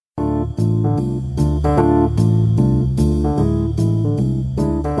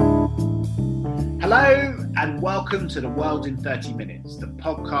Hello and welcome to The World in 30 Minutes, the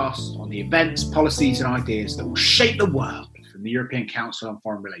podcast on the events, policies and ideas that will shape the world from the European Council on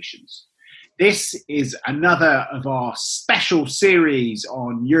Foreign Relations. This is another of our special series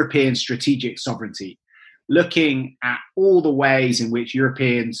on European strategic sovereignty, looking at all the ways in which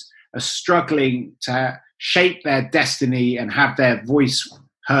Europeans are struggling to shape their destiny and have their voice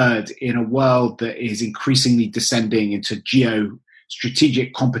heard in a world that is increasingly descending into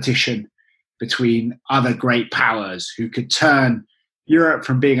geostrategic competition between other great powers who could turn Europe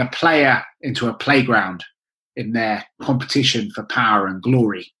from being a player into a playground in their competition for power and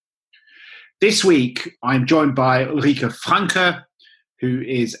glory. This week, I'm joined by Ulrike Franke, who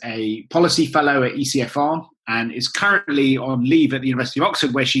is a policy fellow at ECFR and is currently on leave at the University of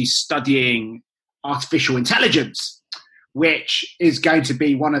Oxford, where she's studying artificial intelligence, which is going to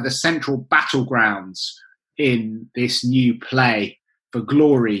be one of the central battlegrounds in this new play for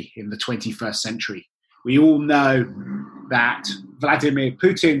glory in the 21st century. We all know that Vladimir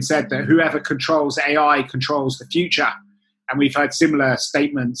Putin said that whoever controls AI controls the future. And we've heard similar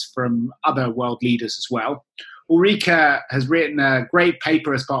statements from other world leaders as well. Ulrike has written a great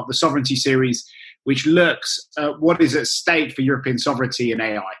paper as part of the Sovereignty series, which looks at what is at stake for European sovereignty in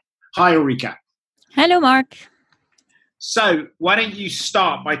AI. Hi, Ulrike. Hello, Mark. So why don't you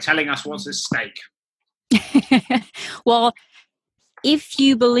start by telling us what's at stake? Well, if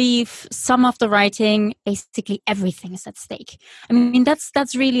you believe some of the writing, basically everything is at stake. I mean,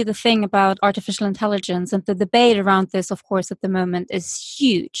 that's really the thing about artificial intelligence, and the debate around this, of course, at the moment is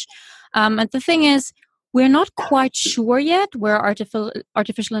huge. And the thing is, we're not quite sure yet where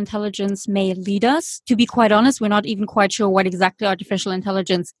artificial intelligence may lead us. To be quite honest, we're not even quite sure what exactly artificial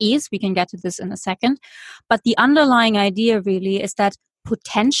intelligence is. We can get to this in a second. But the underlying idea really is that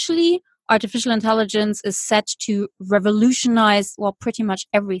potentially artificial intelligence is set to revolutionize, well, pretty much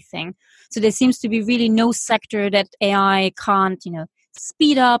everything. So there seems to be really no sector that AI can't,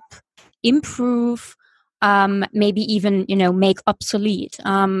 speed up, improve, maybe even, make obsolete.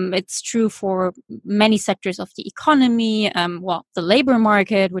 It's true for many sectors of the economy, the labor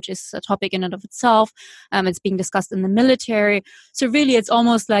market, which is a topic in and of itself. It's being discussed in the military. So really, it's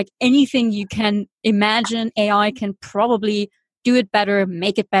almost like anything you can imagine, AI can probably do it better,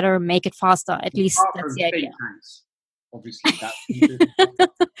 make it faster. At least that's the idea. Tanks, obviously, that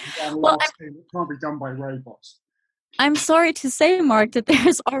can't be done by robots. I'm sorry to say, Mark, that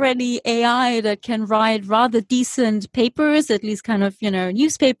there's already AI that can write rather decent papers, at least kind of,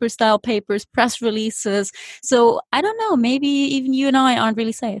 newspaper-style papers, press releases. So I don't know, maybe even you and I aren't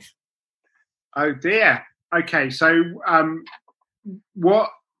really safe. Oh, dear. Okay, so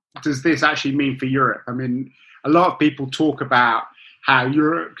what does this actually mean for Europe? I mean, a lot of people talk about how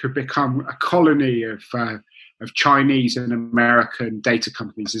Europe could become a colony of Chinese and American data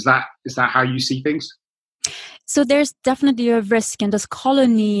companies. Is that how you see things? So there's definitely a risk, and this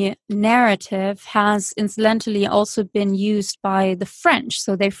colony narrative has incidentally also been used by the French.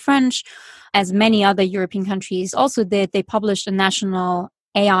 So the French, as many other European countries also did, they published a national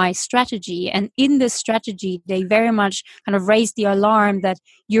AI strategy. And in this strategy, they very much kind of raised the alarm that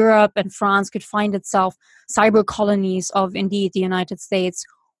Europe and France could find itself cyber colonies of indeed the United States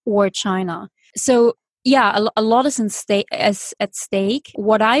or China. So yeah, a lot is at stake.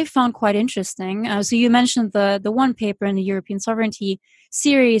 What I found quite interesting, so you mentioned the one paper in the European Sovereignty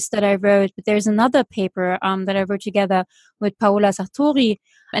series that I wrote, but there's another paper that I wrote together with Paola Sartori.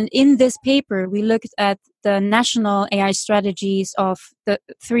 And in this paper, we looked at the national AI strategies of the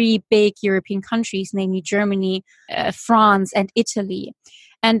three big European countries, namely Germany, France, and Italy.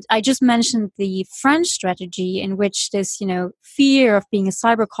 And I just mentioned the French strategy, in which this, fear of being a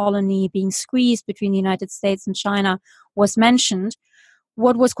cyber colony, being squeezed between the United States and China was mentioned.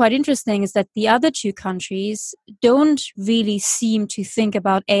 What was quite interesting is that the other two countries don't really seem to think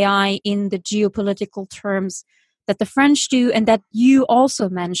about AI in the geopolitical terms that the French do, and that you also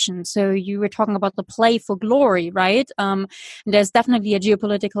mentioned. So you were talking about the play for glory, right? There's definitely a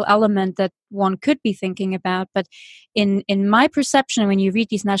geopolitical element that one could be thinking about. But in my perception, when you read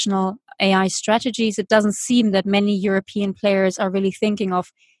these national AI strategies, it doesn't seem that many European players are really thinking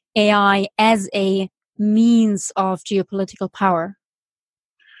of AI as a means of geopolitical power.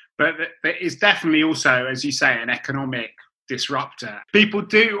 But it's definitely also, as you say, an economic disruptor. People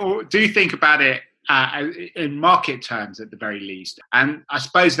do think about it in market terms at the very least. And I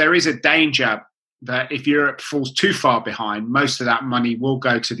suppose there is a danger that if Europe falls too far behind, most of that money will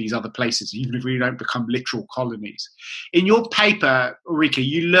go to these other places, even if we don't become literal colonies. In your paper, Ulrike,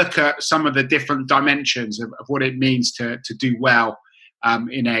 you look at some of the different dimensions of what it means to do well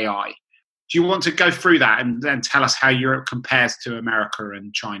in AI. Do you want to go through that and then tell us how Europe compares to America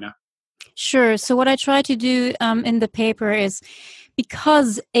and China? Sure. So what I try to do in the paper is,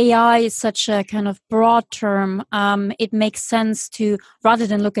 because AI is such a kind of broad term, it makes sense to, rather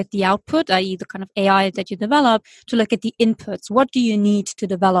than look at the output, i.e. the kind of AI that you develop, to look at the inputs. What do you need to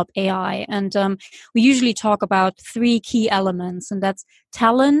develop AI? And we usually talk about three key elements, and that's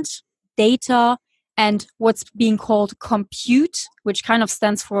talent, data, and what's being called compute, which kind of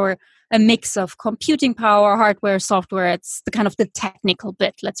stands for a mix of computing power, hardware, software. It's the kind of the technical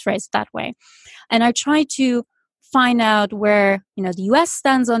bit, let's phrase it that way. And I try to find out where, the US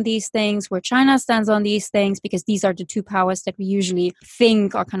stands on these things, where China stands on these things, because these are the two powers that we usually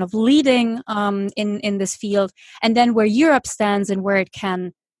think are kind of leading in this field, and then where Europe stands and where it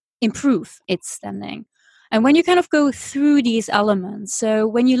can improve its standing. And when you kind of go through these elements, so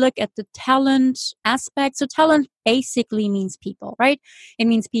when you look at the talent aspect, so talent basically means people, right? It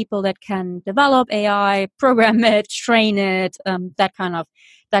means people that can develop AI, program it, train it, that kind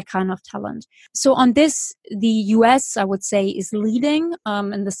of talent. So on this, the US, I would say, is leading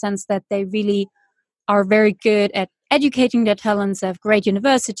in the sense that they really are very good at educating their talents. They have great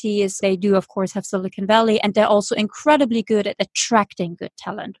universities. They do, of course, have Silicon Valley, and they're also incredibly good at attracting good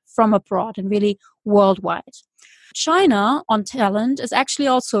talent from abroad and really worldwide. China on talent is actually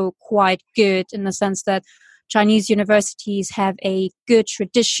also quite good in the sense that Chinese universities have a good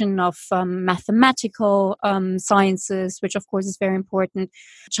tradition of mathematical sciences, which of course is very important.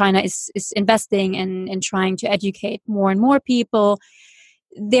 China is investing in trying to educate more and more people.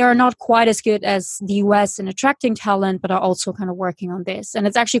 They are not quite as good as the US in attracting talent, but are also kind of working on this. And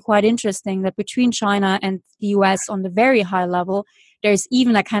it's actually quite interesting that between China and the US on the very high level, there's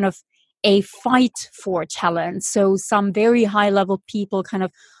even a kind of a fight for talent. So some very high level people kind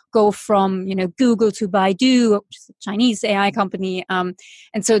of go from, Google to Baidu, which is a Chinese AI company. And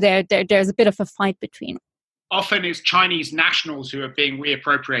so there's a bit of a fight between. Often it's Chinese nationals who are being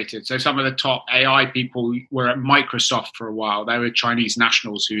reappropriated. So some of the top AI people were at Microsoft for a while. They were Chinese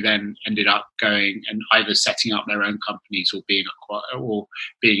nationals who then ended up going and either setting up their own companies or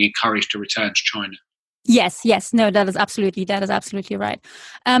being encouraged to return to China. Yes. No, that is absolutely right.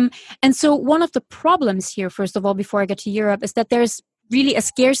 And so one of the problems here, first of all, before I get to Europe, is that there's really a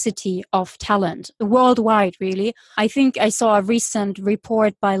scarcity of talent worldwide, really. I think I saw a recent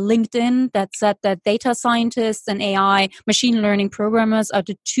report by LinkedIn that said that data scientists and AI, machine learning programmers, are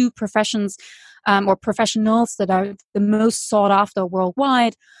the two professions or professionals that are the most sought after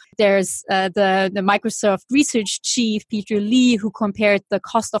worldwide. There's the Microsoft research chief, Peter Lee, who compared the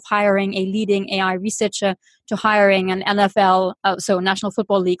cost of hiring a leading AI researcher to hiring an NFL, so National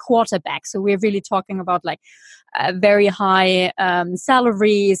Football League quarterback. So we're really talking about like very high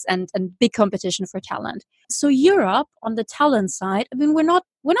salaries and big competition for talent. So Europe, on the talent side, I mean, we're not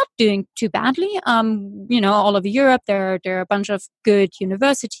doing too badly. All over Europe, there are a bunch of good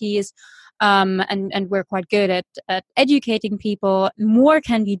universities. And we're quite good at educating people. More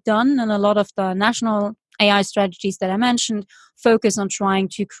can be done, and a lot of the national AI strategies that I mentioned focus on trying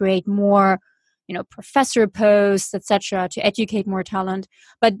to create more, professor posts, etc., to educate more talent.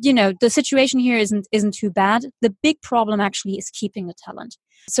 But the situation here isn't too bad. The big problem actually is keeping the talent.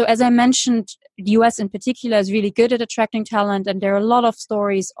 So as I mentioned, the US in particular is really good at attracting talent, and there are a lot of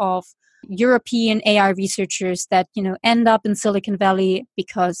stories of European AI researchers that end up in Silicon Valley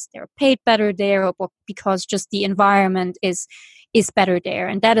because they're paid better there, or because just the environment is better there,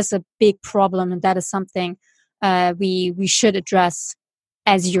 and that is a big problem, and that is something we should address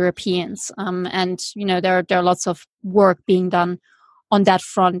as Europeans. And there are lots of work being done on that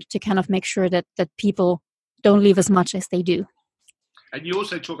front to kind of make sure that people don't leave as much as they do. And you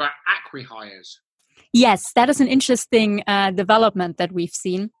also talk about acqui-hires. Yes, that is an interesting development that we've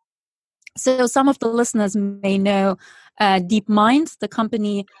seen. So some of the listeners may know DeepMind, the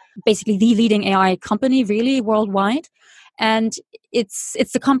company, basically the leading AI company really worldwide. And it's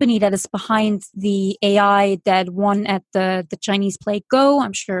the company that is behind the AI that won at the Chinese Play Go.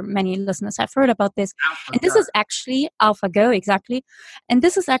 I'm sure many listeners have heard about this. And this is actually AlphaGo, exactly. And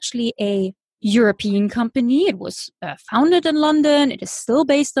this is actually a European company. It was founded in London. It is still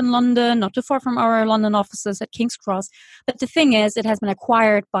based in London, not too far from our London offices at King's Cross. But the thing is, it has been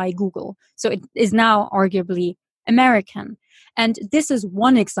acquired by Google. So it is now arguably American. And this is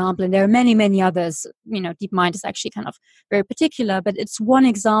one example, and there are many, many others. DeepMind is actually kind of very particular, but it's one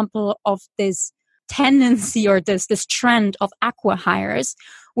example of this tendency or this trend of acqui-hires,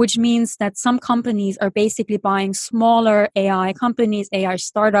 which means that some companies are basically buying smaller AI companies, AI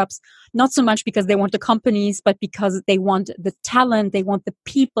startups, not so much because they want the companies, but because they want the talent, they want the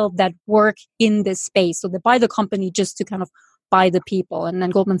people that work in this space. So they buy the company just to kind of by the people. And then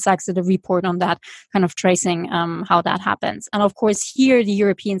Goldman Sachs did a report on that, kind of tracing how that happens. And of course, here the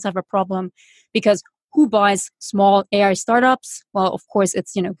Europeans have a problem because who buys small AI startups? Well, of course,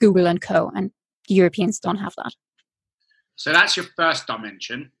 it's Google and co. And the Europeans don't have that. So that's your first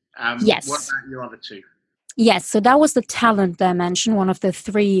dimension. Yes. What about your other two? Yes, so that was the talent dimension, one of the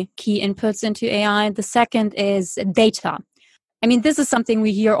three key inputs into AI. The second is data. I mean, this is something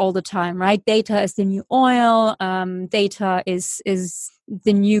we hear all the time, right? Data is the new oil. Data is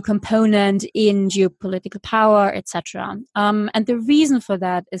the new component in geopolitical power, etc. And the reason for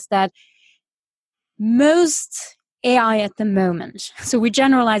that is that most AI at the moment, so we're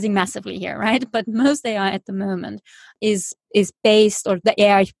generalizing massively here, right? But most AI at the moment is based, or the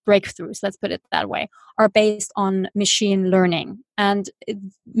AI breakthroughs, let's put it that way, are based on machine learning. And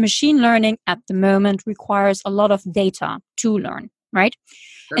machine learning at the moment requires a lot of data to learn, right?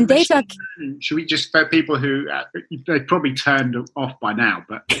 So and data... Should we just, for people who, they've probably turned off by now,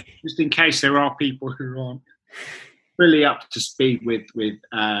 but just in case there are people who aren't fully up to speed with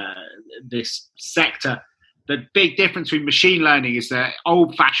this sector, the big difference between machine learning is that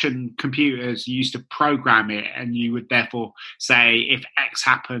old-fashioned computers used to program it, and you would therefore say, if X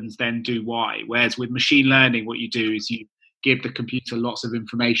happens, then do Y. Whereas with machine learning, what you do is you give the computer lots of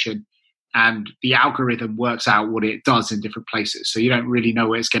information, and the algorithm works out what it does in different places. So you don't really know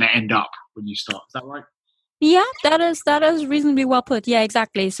where it's going to end up when you start. Is that right? Yeah, that is reasonably well put. Yeah,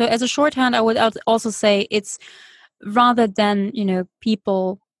 exactly. So as a shorthand, I would also say it's rather than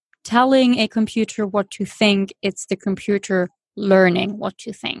people telling a computer what to think, it's the computer learning what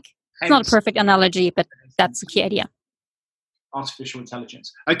to think. It's not a perfect analogy, but that's the key idea. Artificial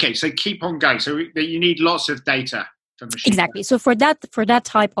intelligence. Okay, so keep on going. So you need lots of data for machine exactly. learning. So for that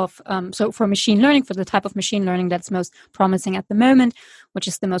type of so for machine learning, for the type of machine learning that's most promising at the moment, which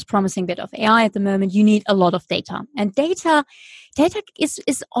is the most promising bit of AI at the moment, you need a lot of data. And data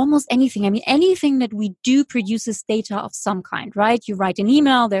is almost anything. I mean, anything that we do produces data of some kind, right? You write an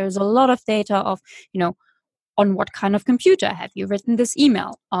email, there's a lot of data of, on what kind of computer have you written this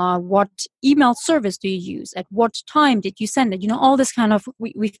email? What email service do you use? At what time did you send it? All this kind of,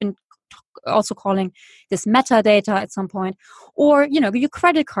 we've been also calling this metadata at some point. Or, your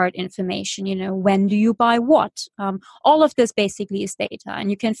credit card information, when do you buy what? All of this basically is data. And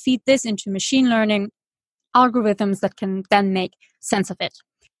you can feed this into machine learning algorithms that can then make sense of it.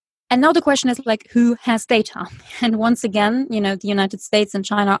 And now the question is, who has data? And once again, the United States and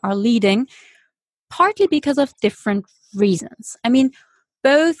China are leading, partly because of different reasons. I mean,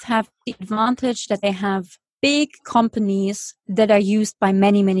 both have the advantage that they have big companies that are used by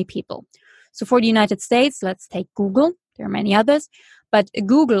many, many people. So for the United States, let's take Google. There are many others. But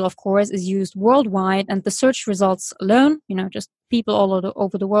Google, of course, is used worldwide, and the search results alone, just people all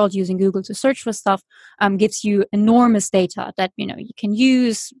over the world using Google to search for stuff, gives you enormous data that, you can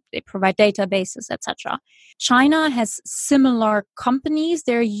use. They provide databases, etc. China has similar companies.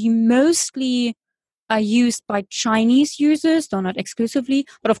 They're mostly used by Chinese users, though not exclusively.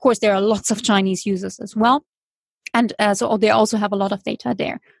 But of course, there are lots of Chinese users as well. And so they also have a lot of data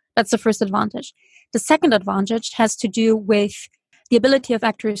there. That's the first advantage. The second advantage has to do with the ability of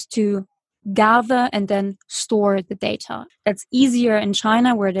actors to gather and then store the data. That's easier in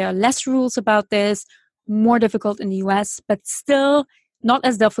China, where there are less rules about this, more difficult in the US, but still not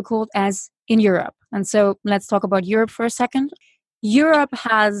as difficult as in Europe. And so let's talk about Europe for a second. Europe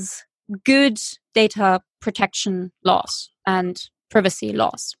has good data protection laws and privacy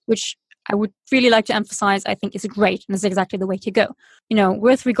laws, which I would really like to emphasize, I think is great and is exactly the way to go.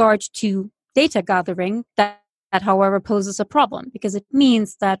 With regard to data gathering, that however poses a problem, because it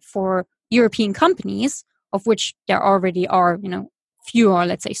means that for European companies, of which there already are, fewer,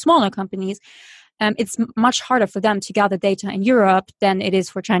 let's say smaller companies, it's much harder for them to gather data in Europe than it is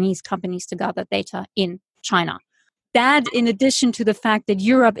for Chinese companies to gather data in China. That, in addition to the fact that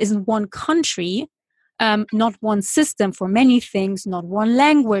Europe isn't one country, not one system for many things, not one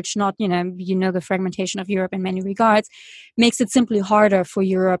language, not, the fragmentation of Europe in many regards, makes it simply harder for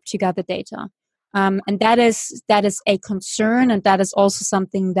Europe to gather data. And that is a concern, and that is also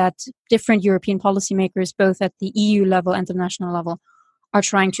something that different European policymakers, both at the EU level and the national level, are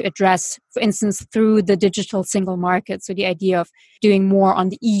trying to address, for instance, through the digital single market. So the idea of doing more on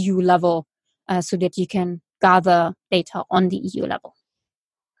the EU level so that you can gather data on the EU level.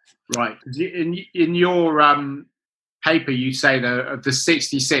 Right. In your paper, you say that of the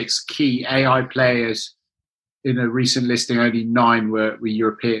 66 key AI players in a recent listing, only 9 were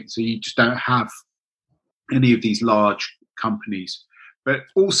European. So you just don't have any of these large companies. But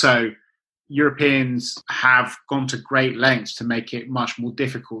also, Europeans have gone to great lengths to make it much more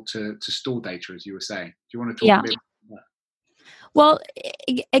difficult to store data, as you were saying. Do you want to talk a bit about that? Well,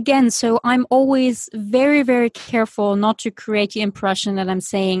 again, so I'm always very, very careful not to create the impression that I'm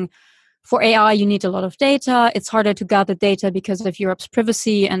saying for AI, you need a lot of data. It's harder to gather data because of Europe's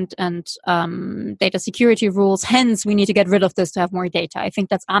privacy and data security rules. Hence, we need to get rid of this to have more data. I think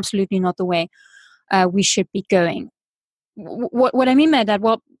that's absolutely not the way we should be going. What I mean by that,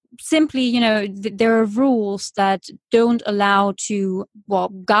 well, simply, there are rules that don't allow to,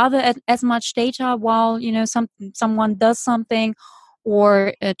 gather as much data while, someone does something,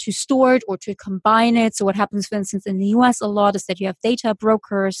 or to store it or to combine it. So what happens, for instance, in the US a lot is that you have data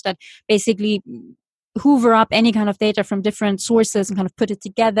brokers that basically hoover up any kind of data from different sources and kind of put it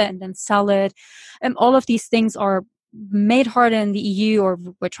together and then sell it. And all of these things are made harder in the EU, or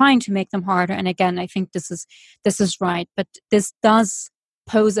we're trying to make them harder. And again, I think this is right, but this does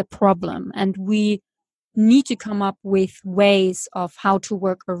pose a problem, and we need to come up with ways of how to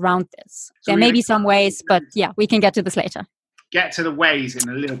work around this. So there may be some ways, but yeah, we can get to this later. Get to the ways in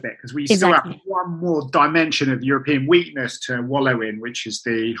a little bit, because we still have one more dimension of European weakness to wallow in, which is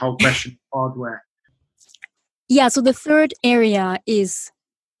the whole question of hardware. Yeah, so the third area is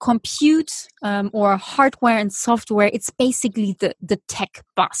compute, or hardware and software. It's basically the tech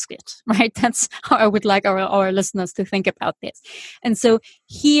basket, right? That's how I would like our listeners to think about this. And so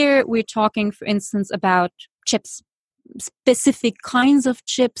here we're talking, for instance, about chips, specific kinds of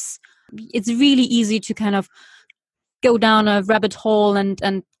chips. It's really easy to kind of go down a rabbit hole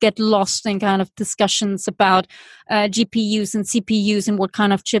and get lost in kind of discussions about GPUs and CPUs and what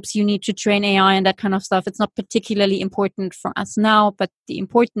kind of chips you need to train AI and that kind of stuff. It's not particularly important for us now, but the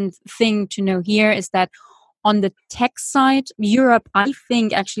important thing to know here is that on the tech side, Europe, I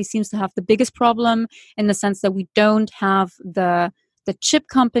think, actually seems to have the biggest problem, in the sense that we don't have the chip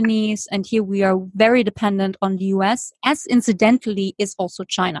companies, and here we are very dependent on the US, as incidentally is also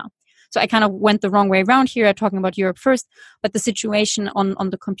China. So I kind of went the wrong way around here. I'm talking about Europe first, but the situation on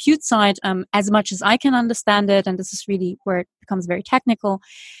the compute side, as much as I can understand it, and this is really where it becomes very technical,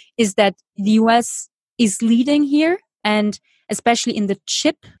 is that the US is leading here, and especially in the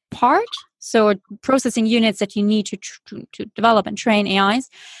chip part, so processing units that you need to develop and train AIs,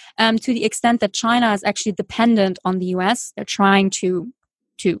 to the extent that China is actually dependent on the US. They're trying to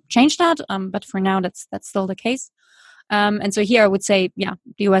change that, but for now that's still the case. And so here I would say, yeah,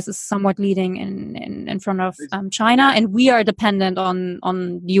 the US is somewhat leading in front of China, and we are dependent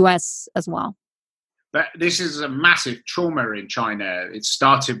on the US as well. But this is a massive trauma in China. It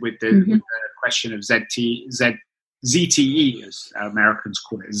started with the question of ZTE, as Americans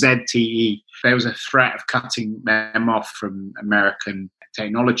call it, ZTE. There was a threat of cutting them off from American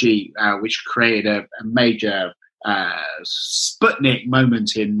technology, which created a major Sputnik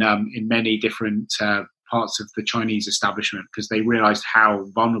moment in many different parts of the Chinese establishment, because they realized how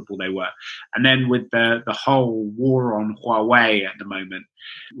vulnerable they were. And then with the whole war on Huawei at the moment,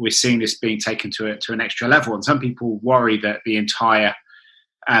 we're seeing this being taken to an extra level. And some people worry that the entire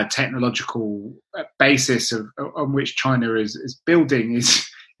technological basis on which China is building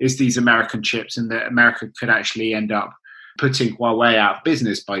is these American chips, and that America could actually end up putting Huawei out of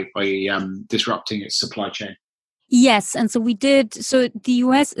business by disrupting its supply chain. Yes, and so we did. So the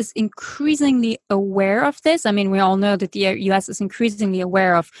US is increasingly aware of this. I mean, we all know that the US is increasingly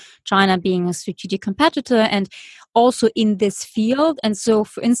aware of China being a strategic competitor, and also in this field. And so,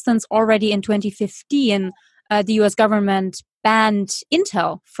 for instance, already in 2015, the US government banned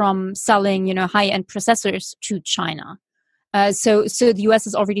Intel from selling, high-end processors to China. So the US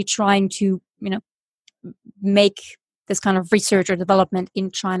is already trying to, make this kind of research or development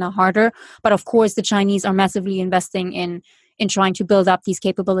in China harder. But of course, the Chinese are massively investing in trying to build up these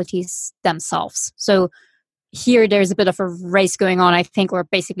capabilities themselves. So here there's a bit of a race going on, I think, or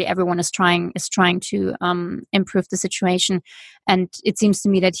basically everyone is trying to improve the situation. And it seems to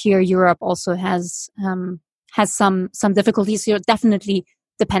me that here Europe also has some difficulties here, definitely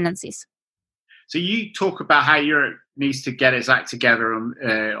dependencies. So you talk about how Europe needs to get its act together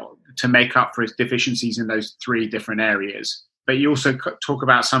to make up for its deficiencies in those three different areas. But you also talk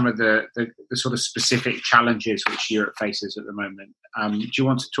about some of the sort of specific challenges which Europe faces at the moment. Do you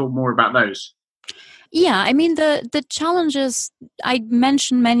want to talk more about those? Yeah, I mean, the challenges, I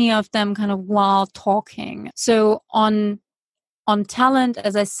mentioned many of them kind of while talking. So on talent,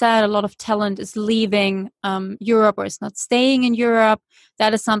 as I said, a lot of talent is leaving Europe, or is not staying in Europe.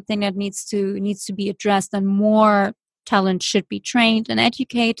 That is something that needs to be addressed, and more talent should be trained and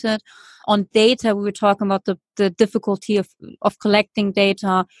educated. On data, we were talking about the difficulty of collecting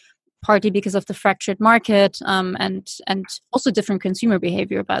data, partly because of the fractured market, and also different consumer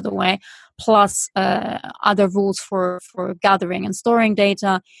behavior, by the way, plus other rules for gathering and storing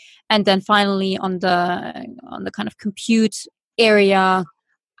data. And then finally on the kind of compute, area.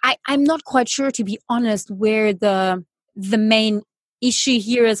 I'm not quite sure, to be honest, where the main issue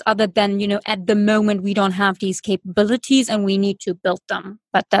here is, other than, at the moment we don't have these capabilities and we need to build them.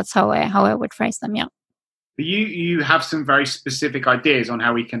 But that's how I would phrase them. Yeah. But you have some very specific ideas on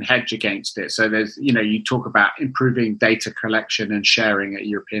how we can hedge against it. So there's, you talk about improving data collection and sharing at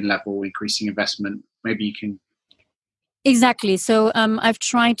European level, increasing investment. Maybe you can. Exactly. So I've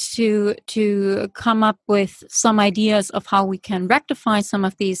tried to come up with some ideas of how we can rectify some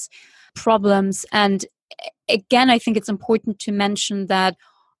of these problems. And again, I think it's important to mention that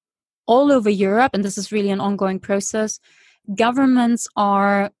all over Europe, and this is really an ongoing process, governments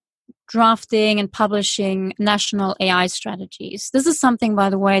are drafting and publishing national AI strategies. This is something, by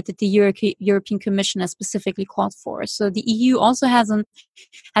the way, that the European Commission has specifically called for. So the EU also has an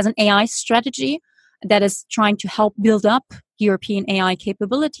AI strategy that is trying to help build up European AI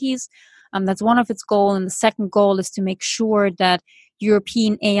capabilities. That's one of its goals. And the second goal is to make sure that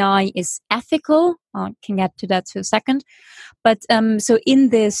European AI is ethical. I can get to that in a second. But so in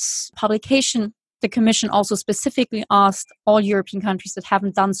this publication, the Commission also specifically asked all European countries that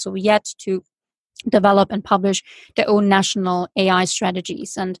haven't done so yet to develop and publish their own national AI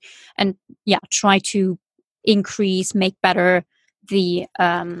strategies and try to make better the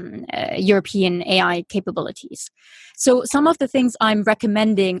European AI capabilities. So some of the things I'm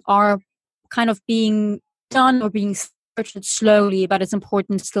recommending are kind of being done or being started slowly, but it's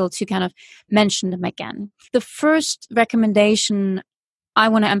important still to kind of mention them again. The first recommendation I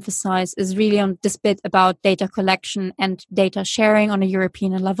want to emphasize is really on this bit about data collection and data sharing on a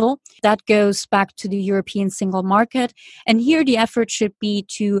European level. That goes back to the European single market. And here the effort should be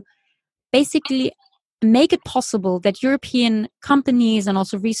to basically make it possible that European companies and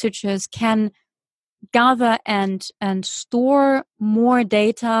also researchers can gather and store more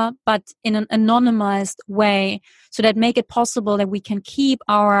data, but in an anonymized way, so that make it possible that we can keep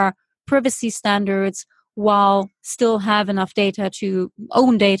our privacy standards while still have enough data to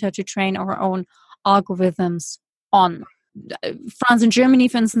train our own algorithms on. France and Germany,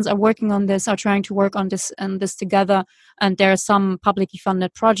 for instance, are trying to work on this together. And there are some publicly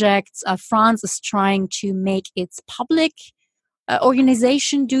funded projects. France is trying to make its public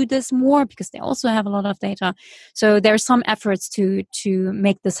organization do this more because they also have a lot of data. So there are some efforts to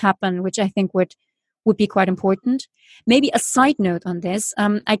make this happen, which I think would be quite important. Maybe a side note on this,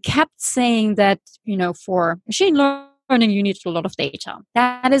 I kept saying that, for machine learning, you need a lot of data.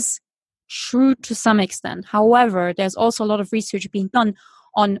 That is true to some extent. However, there's also a lot of research being done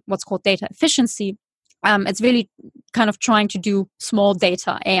on what's called data efficiency. It's really kind of trying to do small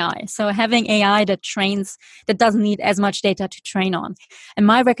data AI. So having AI that doesn't need as much data to train on. And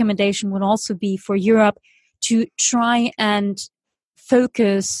my recommendation would also be for Europe to try and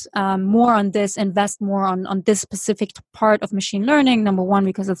focus more on this, invest more on this specific part of machine learning. Number one,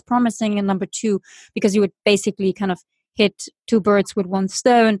 because it's promising. And number two, because you would basically kind of hit two birds with one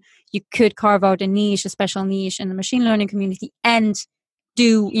stone. You could carve out a special niche in the machine learning community and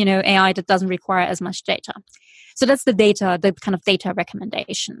do, AI that doesn't require as much data. So that's the kind of data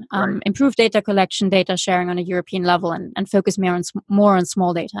recommendation. Right. Improve data collection, data sharing on a European level and focus more on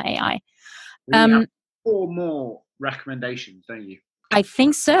small data AI. You have 4 more recommendations, don't you? I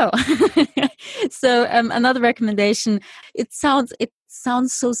think so. So another recommendation, it sounds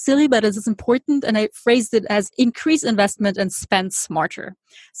so silly, but it is important. And I phrased it as increase investment and spend smarter.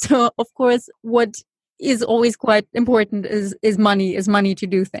 So of course, what is always quite important is money to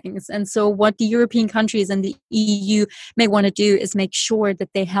do things. And so what the European countries and the EU may want to do is make sure that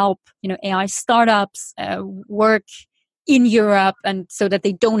they help, AI startups work in Europe, and so that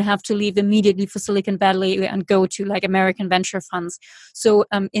they don't have to leave immediately for Silicon Valley and go to like American venture funds. So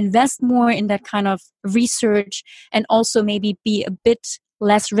invest more in that kind of research, and also maybe be a bit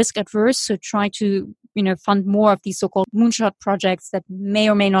less risk adverse. So try to fund more of these so-called moonshot projects that may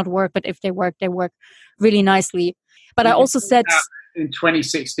or may not work, but if they work really nicely. But I also said in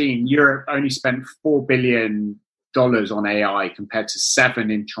 2016, Europe only spent $4 billion on AI compared to 7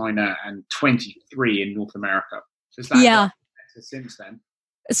 in China and 23 in North America. So since then.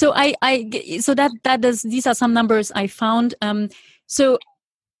 So these are some numbers I found. So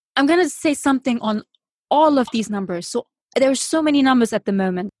I'm going to say something on all of these numbers. So there are so many numbers at the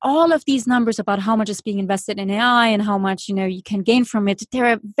moment. All of these numbers about how much is being invested in AI and how much you can gain from it,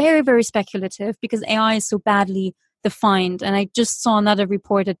 they're very, very speculative because AI is so badly defined. And I just saw another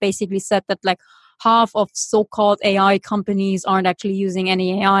report that basically said that like half of so-called AI companies aren't actually using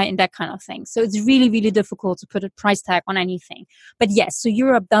any AI and that kind of thing. So it's really, really difficult to put a price tag on anything. But yes, so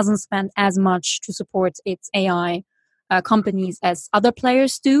Europe doesn't spend as much to support its AI companies as other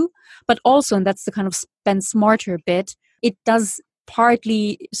players do. But also, and that's the kind of spend smarter bit, it does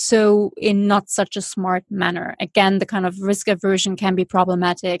partly so in not such a smart manner. Again, the kind of risk aversion can be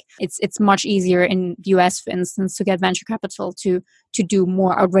problematic. It's much easier in the US, for instance, to get venture capital to do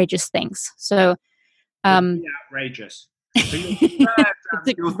more outrageous things. So outrageous. So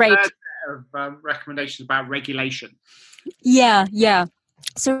your great third set of recommendations about regulation. Yeah.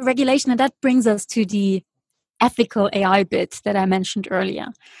 So regulation, and that brings us to the ethical AI bit that I mentioned earlier.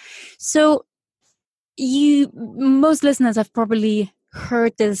 So most listeners have probably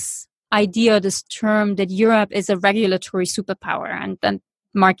heard this idea, this term that Europe is a regulatory superpower. And then,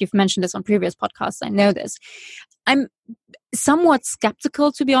 Mark, you've mentioned this on previous podcasts. I know this. I'm somewhat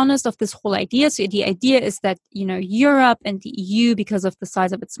skeptical, to be honest, of this whole idea. So the idea is that, Europe and the EU, because of the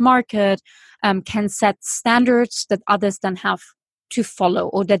size of its market, can set standards that others then have to follow,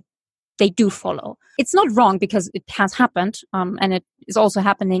 or that they do follow. It's not wrong because it has happened, and it is also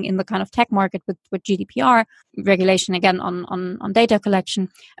happening in the kind of tech market with GDPR regulation, again on data collection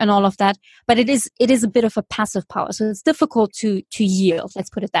and all of that. But it is a bit of a passive power, so it's difficult to yield. Let's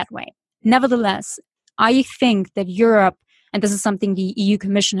put it that way. Nevertheless, I think that Europe, and this is something the EU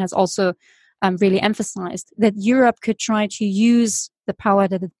Commission has also really emphasized, that Europe could try to use the power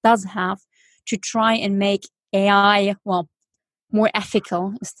that it does have to try and make AI, more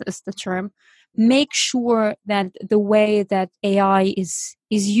ethical is the term. Make sure that the way that AI is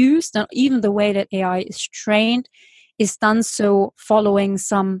used, and even the way that AI is trained, is done so following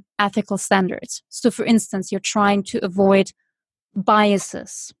some ethical standards. So, for instance, you're trying to avoid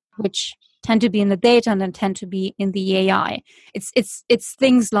biases, which tend to be in the data and then tend to be in the AI. It's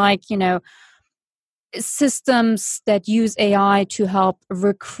things like, systems that use AI to help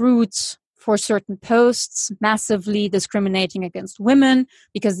recruit for certain posts, massively discriminating against women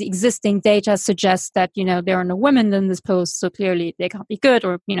because the existing data suggests that, there are no women in this post, so clearly they can't be good,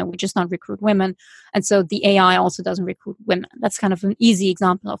 or, we just don't recruit women. And so the AI also doesn't recruit women. That's kind of an easy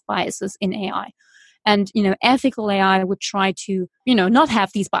example of biases in AI. And, ethical AI would try to, not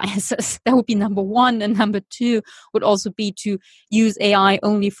have these biases. That would be number one. And number two would also be to use AI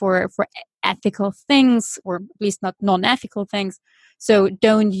only for ethical things, or at least not non-ethical things. So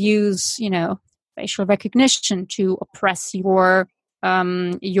don't use, facial recognition to oppress your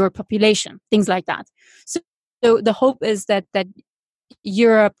population, things like that. So the hope is that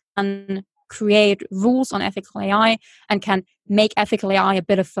Europe can create rules on ethical AI and can make ethical AI a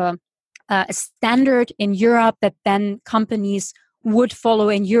bit of a standard in Europe that then companies would follow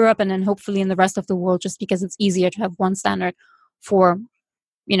in Europe, and then hopefully in the rest of the world, just because it's easier to have one standard for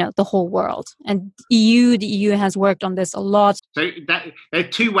the whole world. And the EU has worked on this a lot. So there are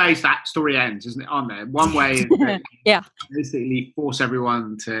two ways that story ends, isn't it? On there, one way is that basically force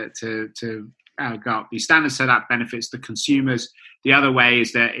everyone to go up these standards, so that benefits the consumers. The other way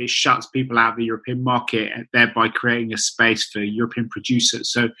is that it shuts people out of the European market, thereby creating a space for European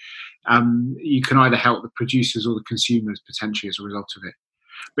producers. So you can either help the producers or the consumers potentially as a result of it.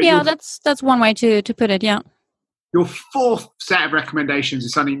 But that's one way to put it. Yeah. Your fourth set of recommendations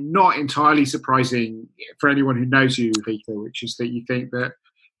is something not entirely surprising for anyone who knows you, Vika, which is that you think that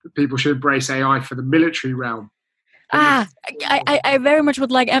people should embrace AI for the military realm. I very much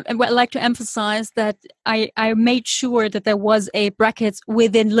would like to emphasize that I made sure that there was a brackets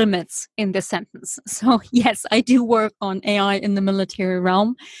within limits in this sentence. So yes, I do work on AI in the military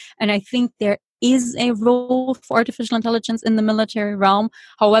realm, and I think there is a role for artificial intelligence in the military realm.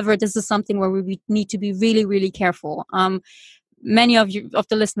 However, this is something where we need to be really, really careful. Many of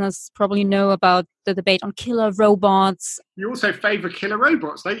the listeners probably know about the debate on killer robots. You also favor killer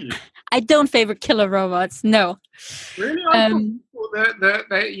robots, don't you? I don't favor killer robots, no. Really? I thought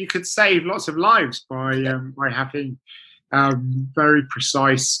that you could save lots of lives by having very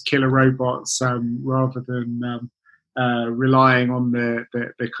precise killer robots rather than relying on the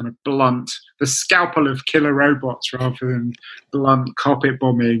kind of blunt, the scalpel of killer robots rather than blunt carpet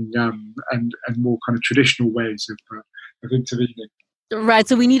bombing and more kind of traditional ways of intervening. Right.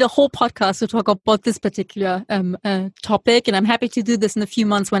 So we need a whole podcast to talk about this particular topic. And I'm happy to do this in a few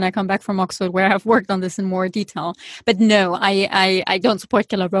months when I come back from Oxford, where I've worked on this in more detail. But no, I don't support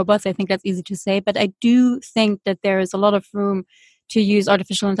killer robots. I think that's easy to say. But I do think that there is a lot of room to use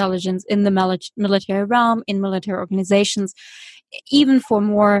artificial intelligence in the military realm, in military organizations, even for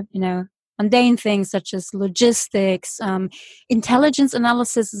more, mundane things such as logistics. Intelligence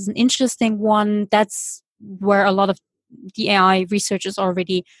analysis is an interesting one. That's where a lot of the AI research is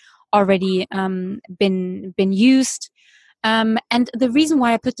already been used. And the reason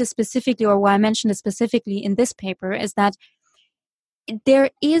why I put this specifically, or why I mentioned it specifically in this paper, is that there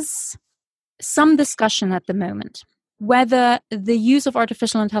is some discussion at the moment whether the use of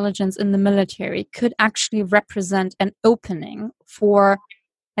artificial intelligence in the military could actually represent an opening for,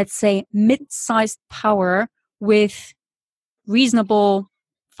 let's say, mid-sized power with reasonable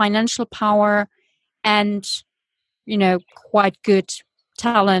financial power and, quite good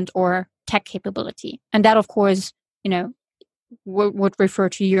talent or tech capability. And that, of course, would refer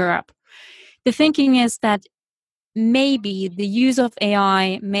to Europe. The thinking is that maybe the use of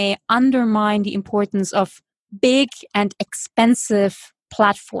AI may undermine the importance of big and expensive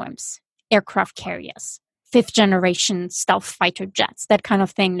platforms, aircraft carriers, fifth generation stealth fighter jets, that kind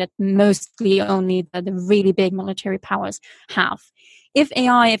of thing that mostly only the really big military powers have. If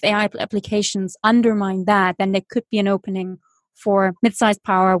AI applications undermine that, then there could be an opening for mid-sized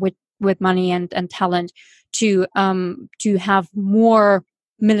power with money and talent to have more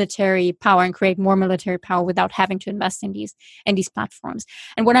military power and create more military power without having to invest in these platforms.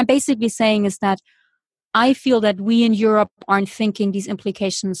 And what I'm basically saying is that I feel that we in Europe aren't thinking these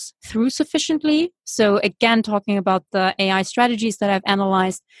implications through sufficiently. So again, talking about the AI strategies that I've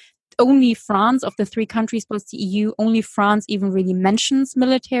analyzed, only France, of the 3 countries plus the EU, only France even really mentions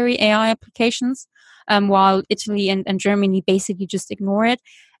military AI applications, while Italy and Germany basically just ignore it.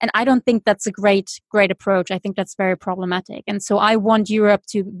 And I don't think that's a great approach. I think that's very problematic. And so I want Europe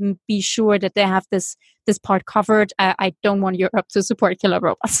to be sure that they have this part covered. I don't want Europe to support killer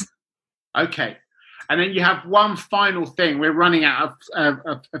robots. Okay. And then you have one final thing. We're running out of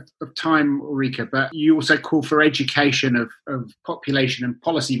time, Ulrike, but you also call for education of population and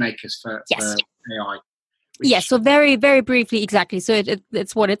policymakers for AI. Yes, so very, very briefly, exactly. So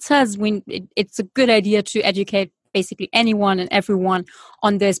it's what it says. It's a good idea to educate basically anyone and everyone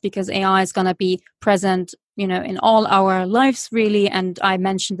on this, because AI is going to be present, in all our lives, really. And I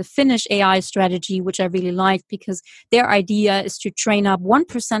mentioned the Finnish AI strategy, which I really liked, because their idea is to train up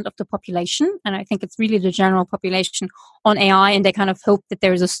 1% of the population. And I think it's really the general population on AI. And they kind of hope that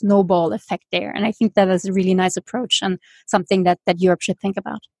there is a snowball effect there. And I think that is a really nice approach and something that Europe should think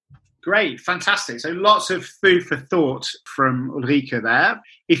about. Great, fantastic. So lots of food for thought from Ulrike there.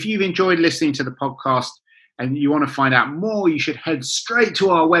 If you've enjoyed listening to the podcast and you want to find out more, you should head straight to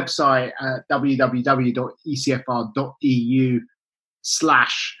our website at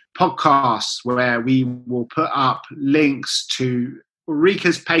www.ecfr.eu/podcasts, where we will put up links to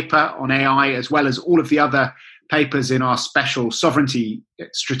Ulrike's paper on AI, as well as all of the other papers in our special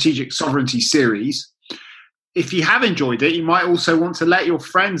strategic sovereignty series. If you have enjoyed it, you might also want to let your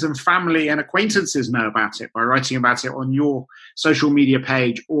friends and family and acquaintances know about it by writing about it on your social media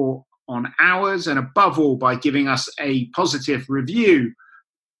page or on ours, and above all, by giving us a positive review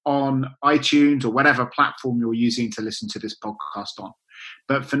on iTunes or whatever platform you're using to listen to this podcast on.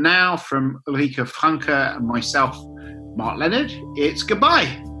 But for now, from Ulrike Franke and myself, Mark Leonard, it's goodbye.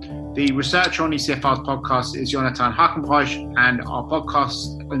 The researcher on ECFR's podcast is Jonathan Hakenbreich, and our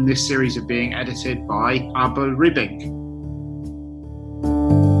podcasts in this series are being edited by Abel Ribbing.